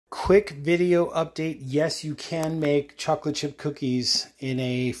quick video update. Yes, you can make chocolate chip cookies in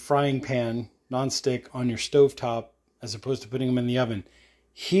a frying pan, non-stick, on your stovetop, as opposed to putting them in the oven.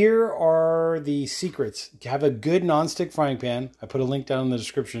 Here are the secrets. Have a good non-stick frying pan. I put a link down in the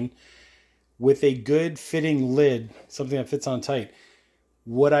description, with a good fitting lid, something that fits on tight.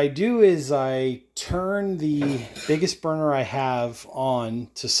 What I do is I turn the biggest burner I have on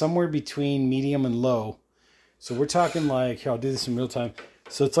to somewhere between medium and low. So we're talking like, here, I'll do this in real time.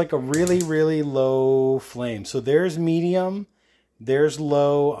 So it's like a really, really low flame. So there's medium, there's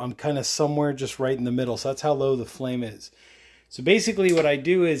low. I'm kind of somewhere just right in the middle. So that's how low the flame is. So basically what I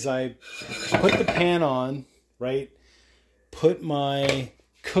do is I put the pan on, right? Put my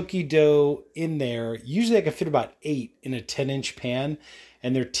cookie dough in there. Usually I can fit about 8 in a 10-inch pan,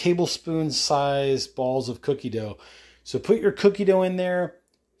 and they're tablespoon-sized balls of cookie dough. So put your cookie dough in there.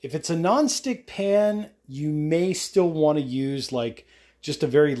 If it's a non-stick pan, you may still want to use like just a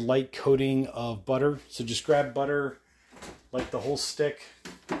very light coating of butter. So just grab butter, like the whole stick,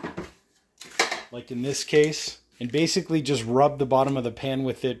 like in this case, and basically just rub the bottom of the pan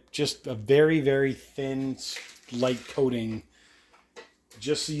with it. Just a very, very thin, light coating,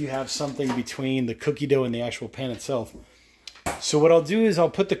 just so you have something between the cookie dough and the actual pan itself. So what I'll do is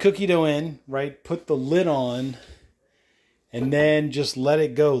I'll put the cookie dough in, right? Put the lid on, and then just let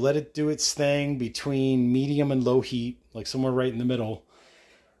it go. Let it do its thing between medium and low heat, like somewhere right in the middle,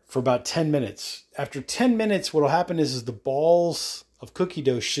 for about 10 minutes. After 10 minutes, what will happen is the balls of cookie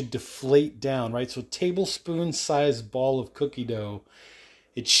dough should deflate down, right? So tablespoon-sized ball of cookie dough,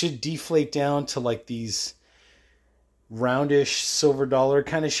 it should deflate down to like these roundish silver dollar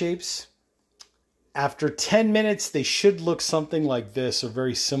kind of shapes. After 10 minutes, they should look something like this or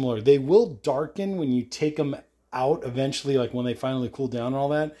very similar. They will darken when you take them out eventually, like when they finally cool down and all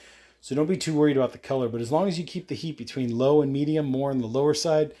that. So don't be too worried about the color, but as long as you keep the heat between low and medium, more on the lower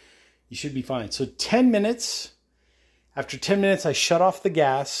side, you should be fine. So 10 minutes, after 10 minutes, I shut off the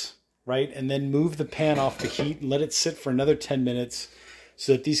gas, right? And then move the pan off the heat and let it sit for another 10 minutes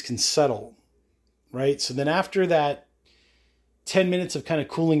so that these can settle, right? So then after that 10 minutes of kind of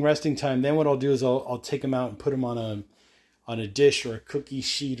cooling resting time, then what I'll do is I'll take them out and put them on a dish or a cookie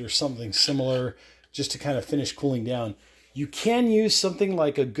sheet or something similar, just to kind of finish cooling down. You can use something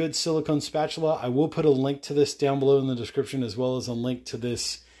like a good silicone spatula. I will put a link to this down below in the description, as well as a link to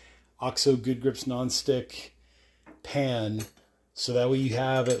this OXO Good Grips non-stick pan. So that way you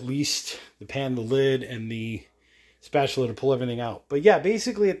have at least the pan, the lid, and the spatula to pull everything out. But yeah,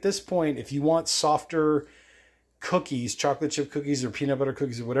 basically at this point, if you want softer cookies, chocolate chip cookies or peanut butter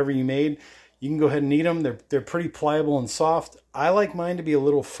cookies or whatever you made, you can go ahead and eat them. They're pretty pliable and soft. I like mine to be a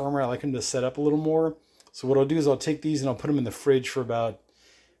little firmer. I like them to set up a little more. So what I'll do is I'll take these and I'll put them in the fridge for about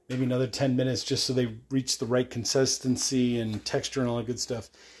maybe another 10 minutes, just so they reach the right consistency and texture and all that good stuff.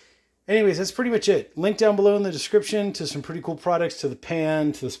 Anyways, that's pretty much it. Link down below in the description to some pretty cool products, to the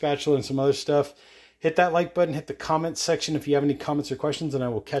pan, to the spatula, and some other stuff. Hit that like button, hit the comment section if you have any comments or questions, and I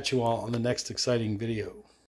will catch you all on the next exciting video.